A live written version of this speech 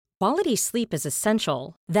Quality sleep is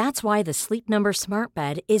essential. That's why the Sleep Number Smart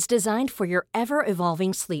Bed is designed for your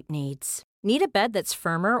ever-evolving sleep needs. Need a bed that's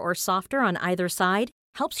firmer or softer on either side?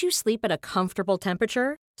 Helps you sleep at a comfortable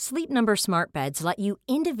temperature? Sleep Number Smart Beds let you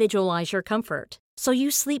individualize your comfort, so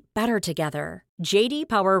you sleep better together. J.D.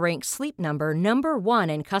 Power ranks Sleep Number number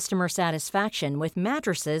 1 in customer satisfaction with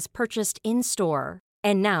mattresses purchased in-store.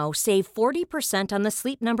 And now, save 40% on the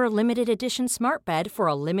Sleep Number Limited Edition Smart Bed for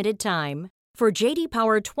a limited time. For J.D.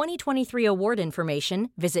 Power 2023 award information,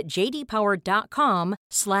 visit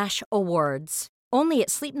jdpower.com/awards. Only at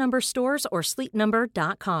Sleep Number stores or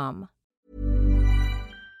sleepnumber.com.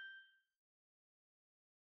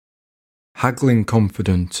 Haggling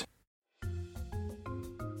Confident.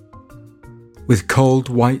 With cold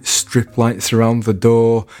white strip lights around the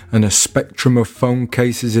door and a spectrum of phone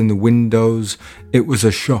cases in the windows, it was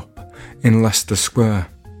a shop in Leicester Square.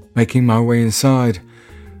 Making my way inside,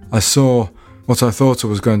 I saw what I thought I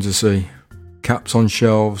was going to see. Caps on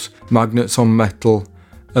shelves, magnets on metal,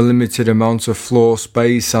 a limited amount of floor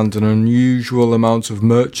space and an unusual amount of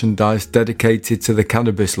merchandise dedicated to the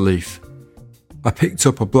cannabis leaf. I picked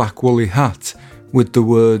up a black woolly hat with the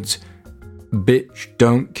words "Bitch,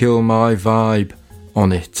 don't kill my vibe"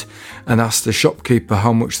 on it and asked the shopkeeper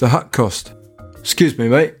how much the hat cost. "Excuse me,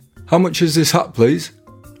 mate, how much is this hat, please?"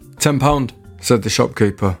 £10, said the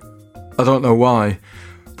shopkeeper. I don't know why,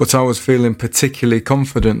 but I was feeling particularly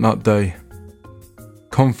confident that day.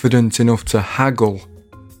 Confident enough to haggle.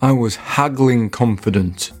 I was haggling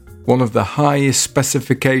confident, one of the highest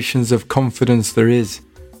specifications of confidence there is.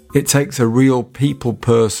 It takes a real people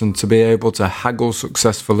person to be able to haggle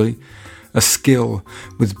successfully, a skill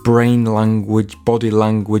with brain language, body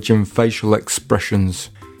language and facial expressions.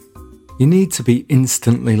 You need to be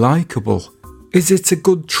instantly likeable. Is it a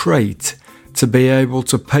good trait to be able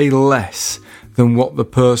to pay less than what the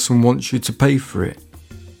person wants you to pay for it?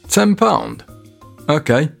 £10?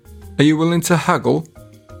 Okay, are you willing to haggle?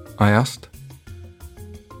 I asked.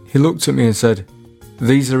 He looked at me and said,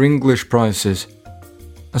 "These are English prices."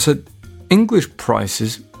 I said, "English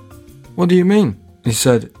prices? What do you mean?" He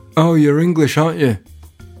said, "Oh, you're English, aren't you?"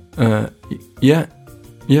 Yeah.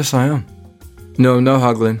 Yes, I am." No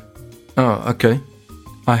haggling." "Oh, okay."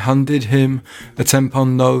 I handed him a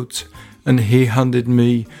 £10 note and he handed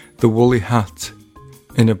me the woolly hat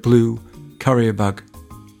in a blue carrier bag.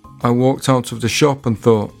 I walked out of the shop and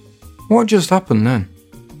thought, what just happened then?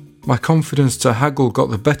 My confidence to haggle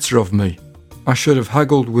got the better of me. I should have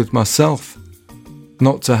haggled with myself,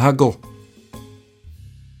 not to haggle.